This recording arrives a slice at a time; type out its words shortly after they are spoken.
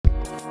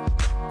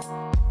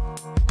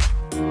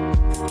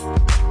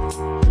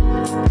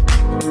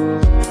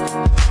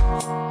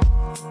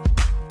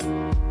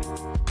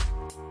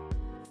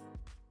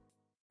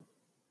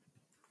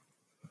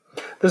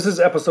This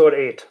is episode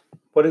 8.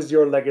 What is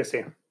your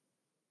legacy?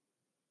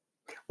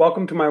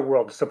 Welcome to my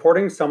world,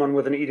 supporting someone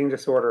with an eating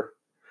disorder.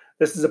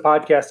 This is a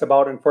podcast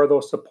about and for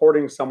those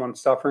supporting someone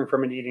suffering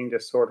from an eating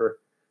disorder.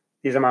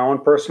 These are my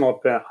own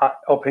personal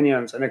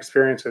opinions and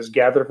experiences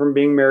gathered from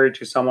being married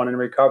to someone in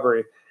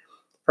recovery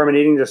from an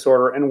eating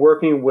disorder and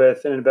working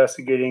with and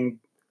investigating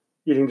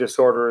eating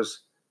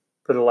disorders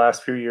for the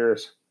last few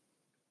years.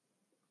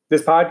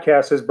 This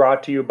podcast is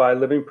brought to you by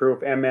Living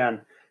Proof MN.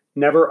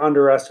 Never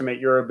underestimate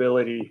your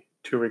ability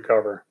to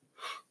recover.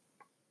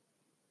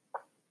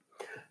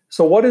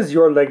 So what is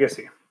your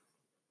legacy?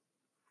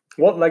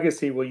 What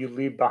legacy will you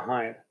leave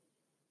behind?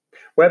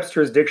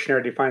 Webster's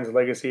dictionary defines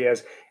legacy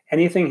as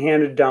anything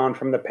handed down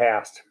from the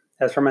past,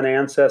 as from an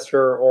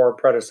ancestor or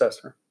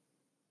predecessor.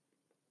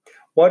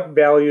 What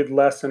valued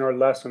lesson or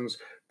lessons,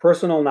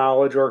 personal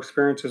knowledge or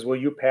experiences will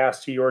you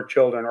pass to your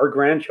children or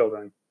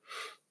grandchildren?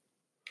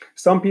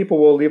 Some people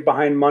will leave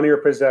behind money or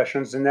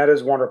possessions, and that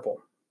is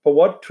wonderful. But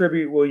what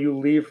tribute will you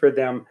leave for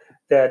them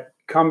that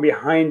come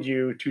behind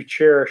you to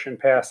cherish and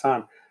pass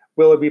on?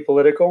 Will it be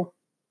political?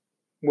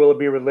 Will it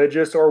be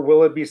religious? Or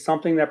will it be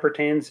something that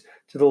pertains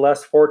to the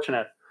less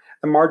fortunate,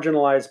 the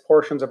marginalized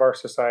portions of our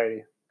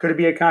society? Could it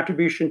be a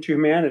contribution to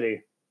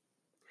humanity?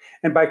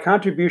 And by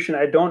contribution,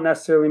 I don't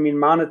necessarily mean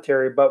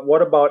monetary, but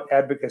what about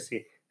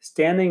advocacy?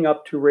 Standing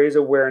up to raise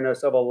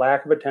awareness of a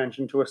lack of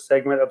attention to a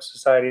segment of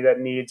society that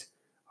needs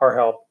our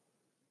help.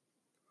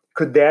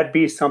 Could that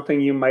be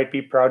something you might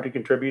be proud to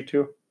contribute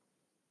to?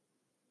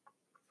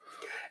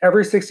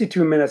 Every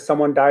 62 minutes,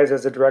 someone dies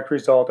as a direct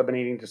result of an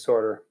eating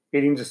disorder.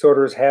 Eating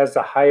disorders has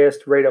the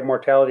highest rate of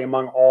mortality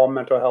among all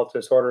mental health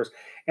disorders,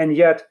 and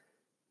yet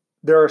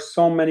there are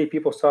so many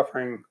people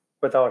suffering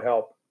without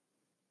help,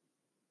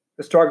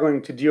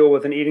 struggling to deal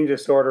with an eating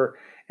disorder,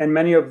 and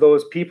many of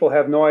those people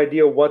have no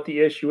idea what the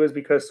issue is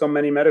because so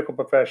many medical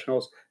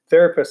professionals,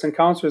 therapists, and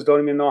counselors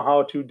don't even know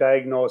how to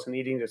diagnose an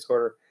eating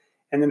disorder.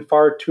 And in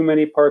far too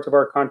many parts of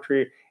our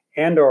country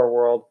and our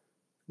world,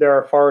 there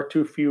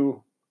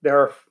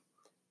are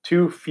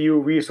too few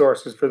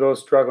resources for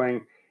those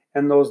struggling,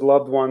 and those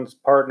loved ones,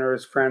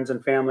 partners, friends,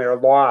 and family are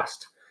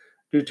lost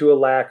due to a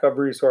lack of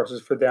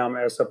resources for them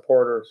as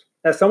supporters.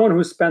 As someone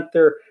who spent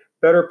their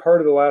better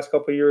part of the last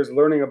couple of years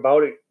learning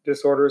about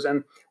disorders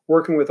and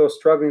working with those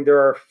struggling, there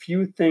are a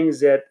few things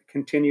that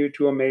continue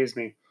to amaze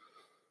me.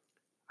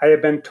 I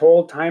have been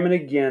told time and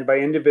again by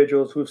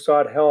individuals who've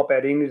sought help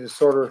at eating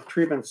disorder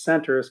treatment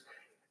centers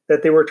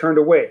that they were turned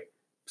away,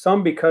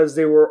 some because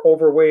they were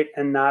overweight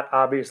and not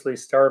obviously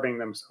starving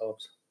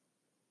themselves.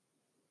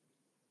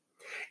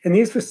 In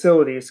these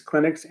facilities,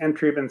 clinics, and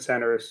treatment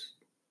centers,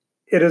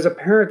 it is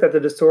apparent that the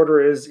disorder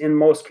is in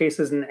most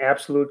cases an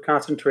absolute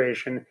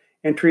concentration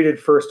and treated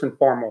first and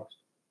foremost.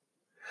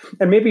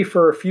 And maybe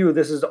for a few,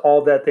 this is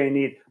all that they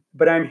need.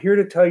 But I'm here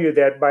to tell you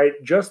that by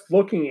just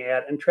looking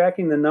at and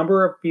tracking the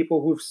number of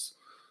people who've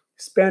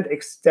spent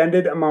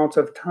extended amounts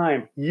of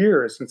time,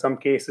 years in some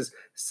cases,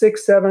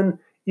 6, 7,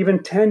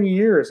 even 10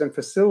 years in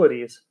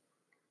facilities,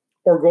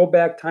 or go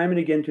back time and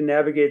again to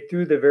navigate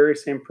through the very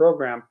same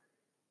program,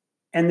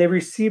 and they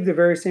receive the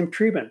very same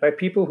treatment by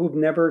people who've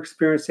never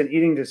experienced an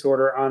eating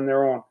disorder on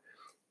their own,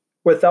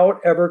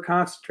 without ever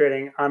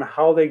concentrating on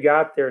how they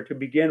got there to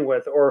begin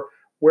with or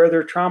where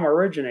their trauma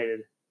originated.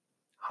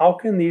 How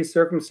can these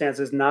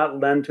circumstances not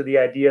lend to the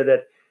idea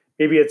that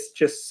maybe it's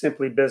just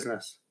simply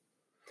business?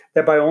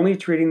 That by only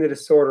treating the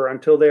disorder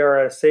until they are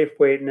at a safe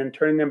weight and then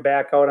turning them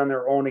back out on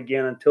their own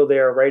again until they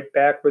are right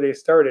back where they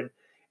started,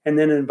 and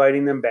then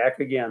inviting them back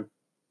again.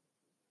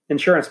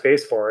 Insurance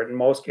pays for it in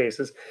most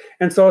cases.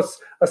 And so it's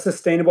a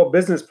sustainable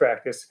business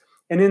practice.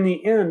 And in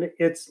the end,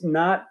 it's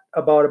not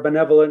about a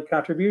benevolent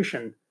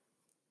contribution.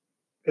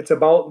 It's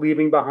about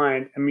leaving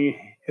behind,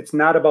 it's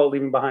not about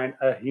leaving behind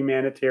a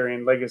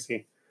humanitarian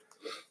legacy.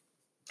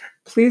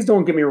 Please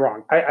don't get me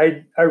wrong.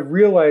 I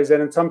realize that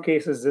in some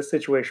cases this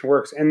situation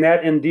works, and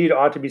that indeed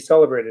ought to be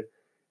celebrated.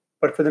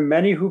 But for the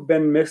many who've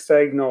been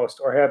misdiagnosed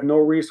or have no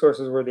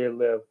resources where they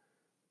live,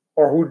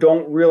 or who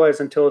don't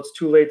realize until it's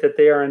too late that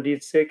they are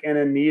indeed sick and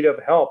in need of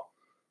help,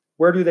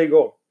 where do they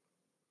go?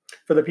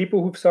 For the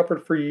people who've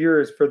suffered for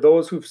years, for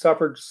those who've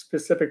suffered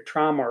specific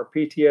trauma or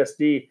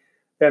PTSD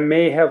that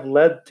may have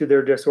led to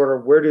their disorder,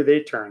 where do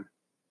they turn?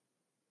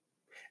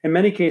 In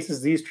many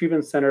cases, these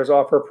treatment centers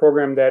offer a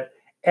program that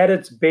at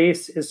its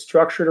base is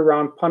structured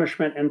around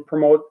punishment and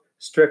promote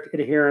strict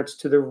adherence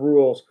to the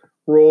rules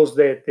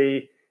that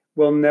they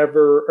will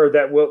never, or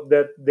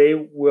that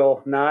they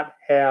will not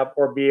have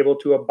or be able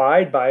to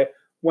abide by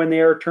when they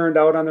are turned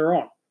out on their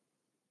own.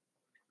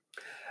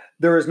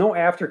 There is no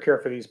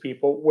aftercare for these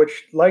people,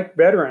 which, like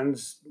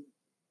veterans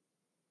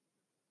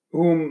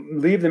whom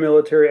leave the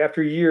military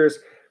after years,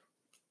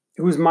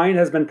 whose mind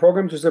has been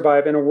programmed to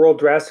survive in a world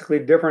drastically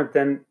different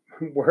than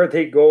where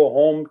they go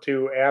home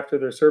to after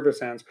their service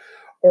ends,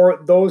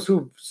 or those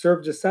who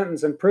served a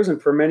sentence in prison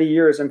for many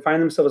years and find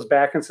themselves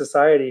back in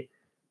society,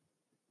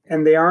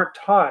 and they aren't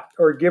taught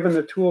or given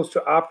the tools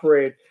to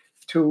operate,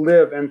 to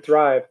live and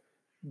thrive.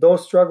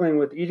 Those struggling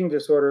with eating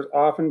disorders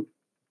often,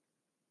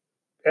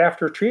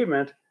 after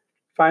treatment,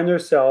 find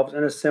themselves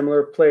in a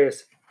similar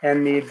place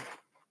and need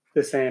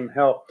the same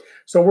help.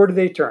 So where do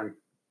they turn?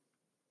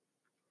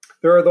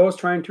 There are those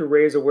trying to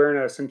raise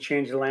awareness and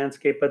change the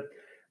landscape, but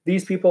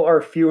these people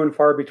are few and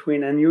far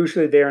between, and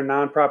usually they are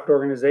nonprofit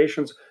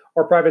organizations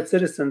or private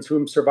citizens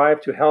whom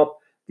survive to help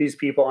these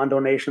people on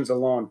donations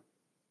alone.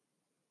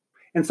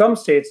 In some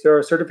states, there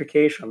are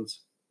certifications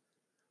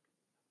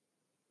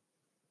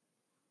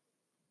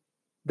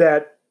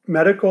that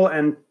medical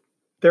and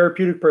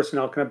therapeutic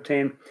personnel can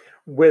obtain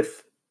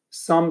with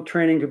some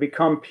training to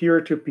become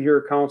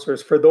peer-to-peer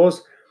counselors for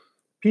those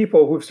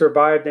people who've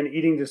survived an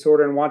eating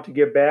disorder and want to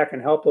give back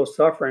and help those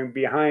suffering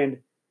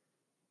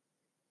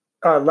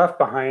left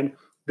behind.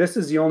 This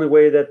is the only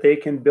way that they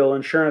can bill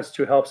insurance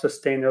to help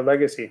sustain their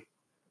legacy.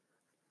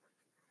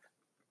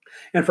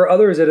 And for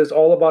others, it is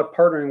all about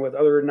partnering with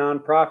other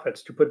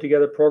nonprofits to put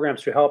together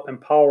programs to help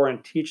empower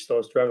and teach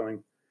those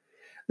struggling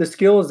the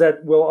skills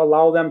that will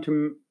allow them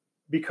to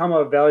become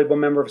a valuable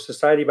member of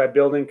society by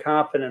building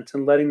confidence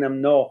and letting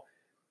them know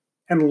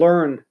and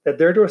learn that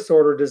their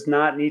disorder does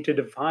not need to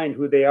define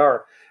who they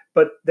are,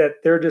 but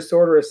that their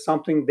disorder is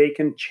something they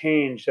can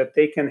change, that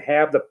they can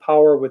have the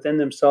power within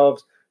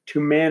themselves to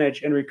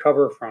manage and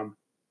recover from.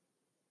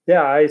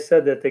 Yeah, I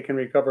said that they can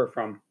recover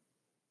from.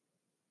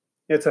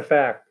 It's a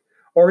fact.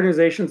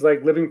 Organizations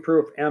like Living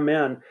Proof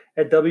MN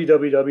at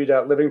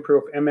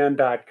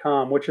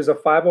www.livingproofmn.com, which is a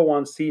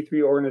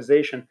 501c3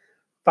 organization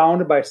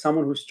founded by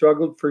someone who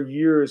struggled for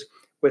years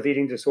with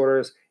eating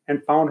disorders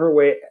and found her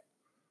way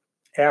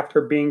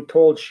after being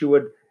told she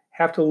would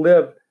have to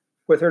live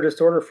with her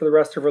disorder for the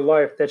rest of her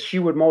life, that she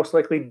would most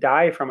likely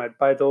die from it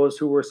by those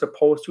who were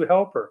supposed to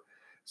help her.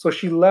 So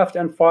she left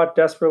and fought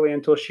desperately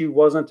until she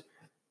wasn't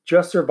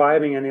just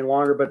surviving any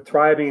longer, but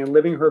thriving and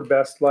living her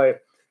best life,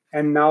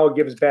 and now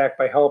gives back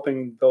by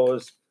helping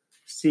those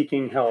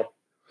seeking help.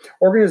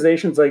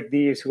 Organizations like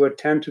these who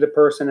attend to the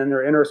person and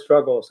their inner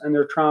struggles and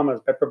their traumas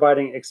by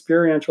providing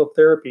experiential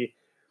therapy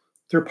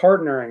through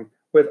partnering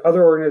with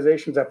other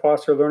organizations that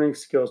foster learning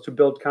skills to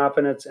build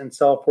confidence and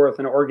self-worth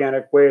in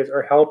organic ways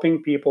are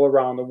helping people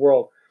around the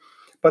world.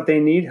 But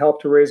they need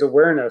help to raise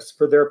awareness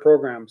for their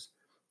programs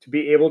to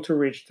be able to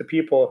reach the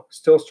people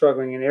still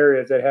struggling in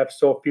areas that have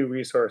so few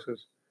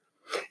resources.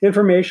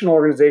 Informational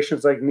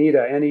organizations like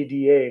NEDA,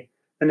 NEDA,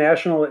 the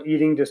National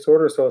Eating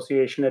Disorder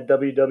Association at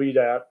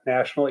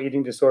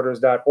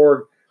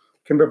www.nationaleatingdisorders.org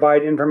can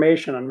provide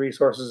information on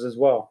resources as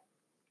well.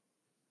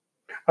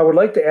 I would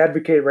like to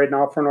advocate right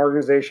now for an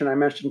organization I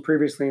mentioned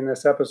previously in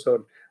this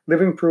episode.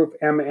 Living Proof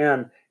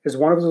MN is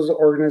one of those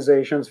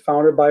organizations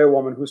founded by a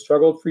woman who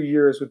struggled for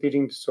years with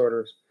eating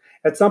disorders.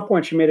 At some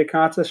point, she made a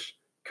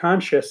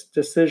conscious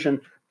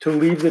decision to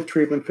leave the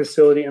treatment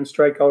facility and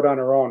strike out on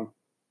her own.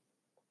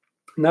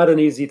 Not an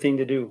easy thing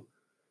to do.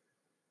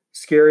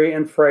 Scary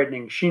and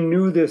frightening. She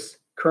knew this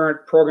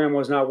current program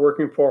was not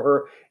working for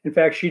her. In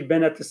fact, she'd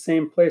been at the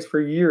same place for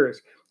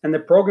years, and the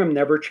program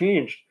never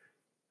changed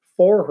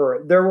for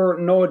her. There were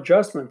no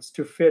adjustments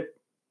to fit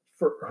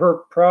for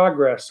her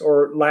progress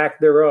or lack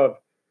thereof.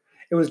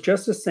 It was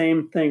just the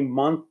same thing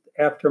month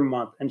after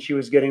month, and she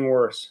was getting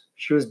worse.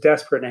 She was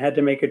desperate and had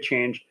to make a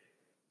change,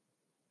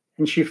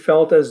 and she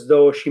felt as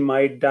though she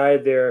might die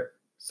there.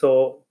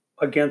 So,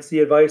 against the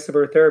advice of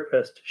her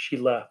therapist, she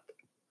left.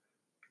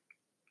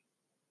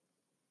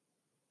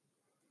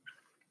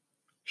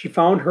 She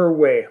found her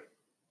way.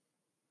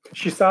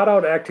 She sought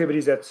out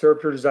activities that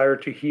served her desire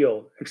to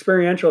heal.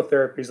 Experiential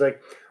therapies like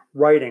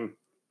writing,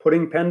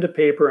 putting pen to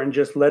paper, and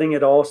just letting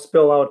it all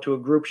spill out to a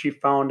group she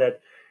found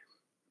that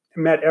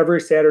met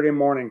every Saturday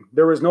morning.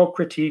 There was no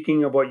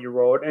critiquing of what you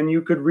wrote, and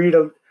you could read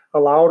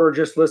aloud or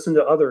just listen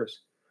to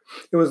others.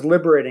 It was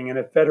liberating, and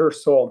it fed her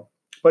soul.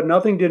 But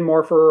nothing did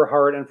more for her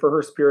heart and for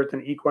her spirit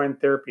than equine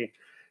therapy.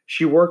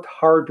 She worked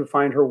hard to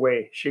find her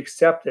way. She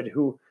accepted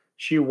who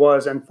she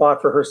was and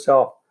fought for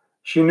herself.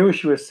 She knew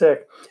she was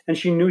sick, and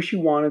she knew she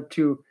wanted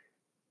to,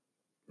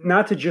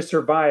 not to just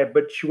survive,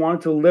 but she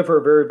wanted to live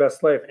her very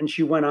best life, and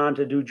she went on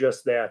to do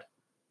just that.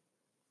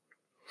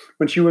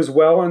 When she was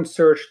well and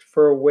searched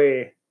for a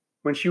way,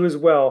 when she was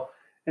well,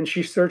 and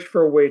she searched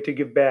for a way to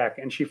give back,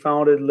 and she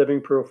founded Living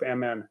Proof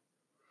MN.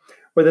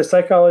 With a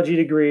psychology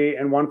degree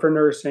and one for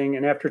nursing,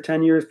 and after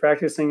 10 years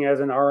practicing as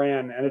an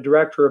RN and a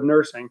director of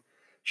nursing,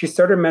 she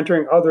started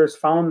mentoring others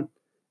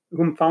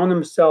whom found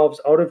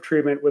themselves out of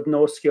treatment with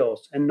no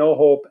skills and no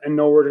hope and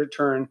nowhere to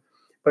turn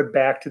but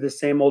back to the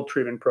same old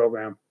treatment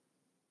program.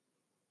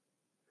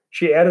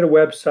 She added a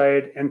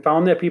website and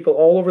found that people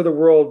all over the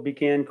world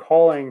began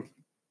calling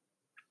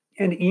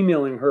and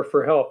emailing her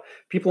for help.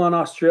 People in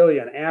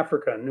Australia and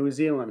Africa and New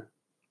Zealand.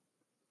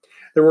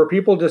 There were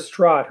people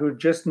distraught who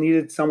just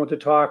needed someone to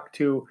talk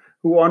to,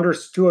 who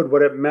understood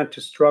what it meant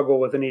to struggle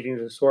with an eating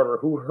disorder,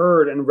 who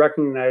heard and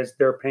recognized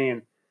their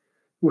pain,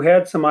 who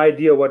had some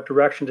idea what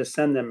direction to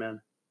send them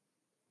in.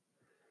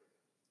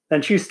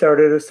 Then she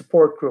started a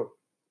support group.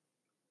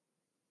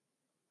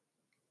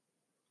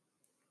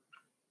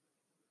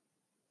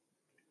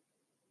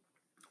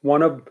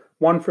 One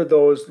for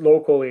those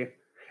locally,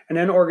 and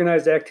then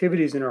organized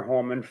activities in her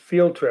home and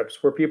field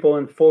trips where people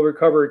in full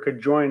recovery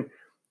could join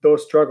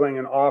those struggling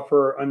and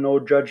offer a no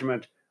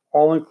judgment,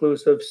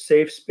 all-inclusive,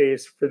 safe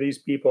space for these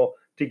people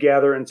to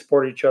gather and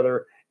support each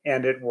other,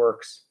 and it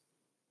works.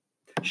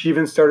 She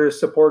even started a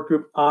support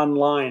group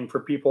online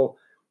for people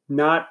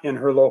not in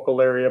her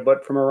local area,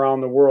 but from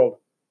around the world.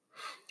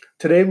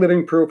 Today,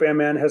 Living Proof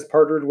MN has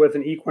partnered with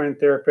an equine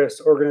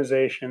therapist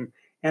organization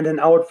and an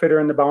outfitter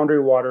in the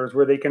Boundary Waters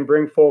where they can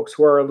bring folks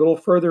who are a little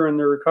further in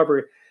their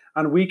recovery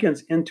on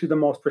weekends into the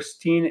most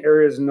pristine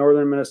areas in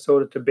northern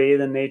Minnesota to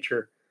bathe in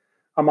nature,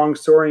 among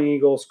soaring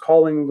eagles,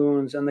 calling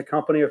loons, and the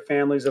company of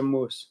families of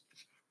moose.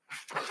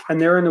 And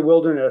there in the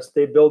wilderness,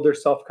 they build their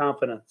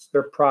self-confidence,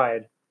 their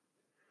pride.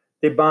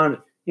 They bond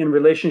in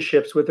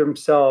relationships with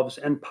themselves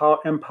and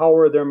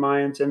empower their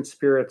minds and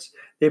spirits.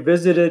 They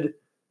visited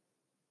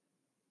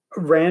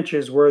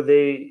ranches where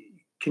they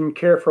can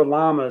care for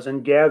llamas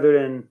and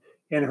gathered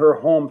in her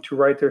home to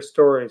write their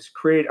stories,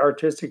 create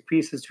artistic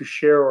pieces to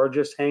share, or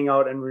just hang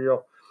out and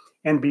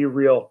be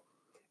real.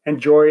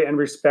 Enjoy and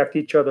respect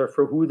each other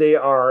for who they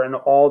are, and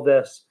all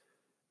this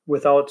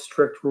without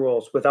strict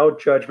rules, without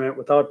judgment,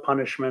 without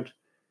punishment,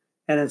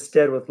 and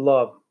instead with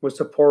love, with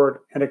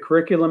support, and a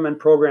curriculum and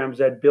programs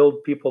that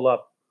build people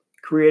up,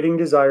 creating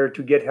desire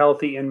to get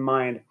healthy in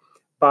mind,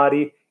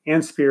 body,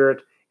 and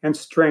spirit, and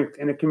strength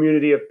in a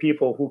community of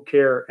people who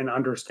care and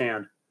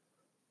understand.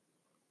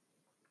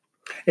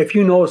 If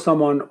you know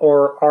someone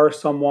or are a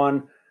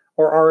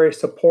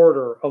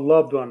supporter, a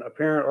loved one, a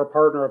parent or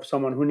partner of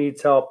someone who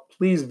needs help,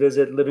 please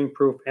visit Living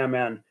Proof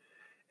MN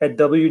at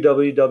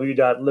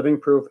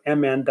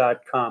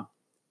www.livingproofmn.com.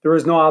 There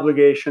is no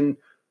obligation.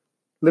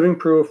 Living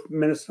Proof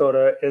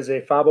Minnesota is a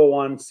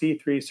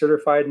 501c3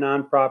 certified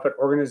nonprofit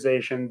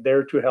organization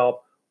there to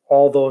help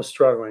all those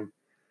struggling.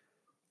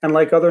 And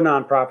like other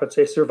nonprofits,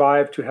 they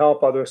survive to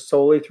help others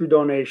solely through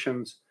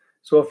donations.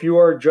 So if you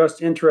are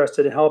just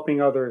interested in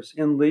helping others,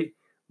 in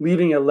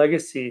leaving a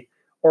legacy,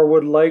 or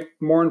would like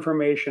more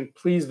information,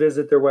 please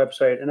visit their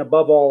website. And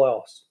above all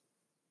else,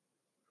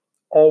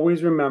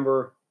 always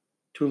remember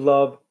to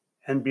love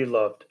and be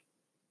loved.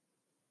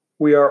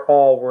 We are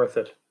all worth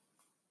it.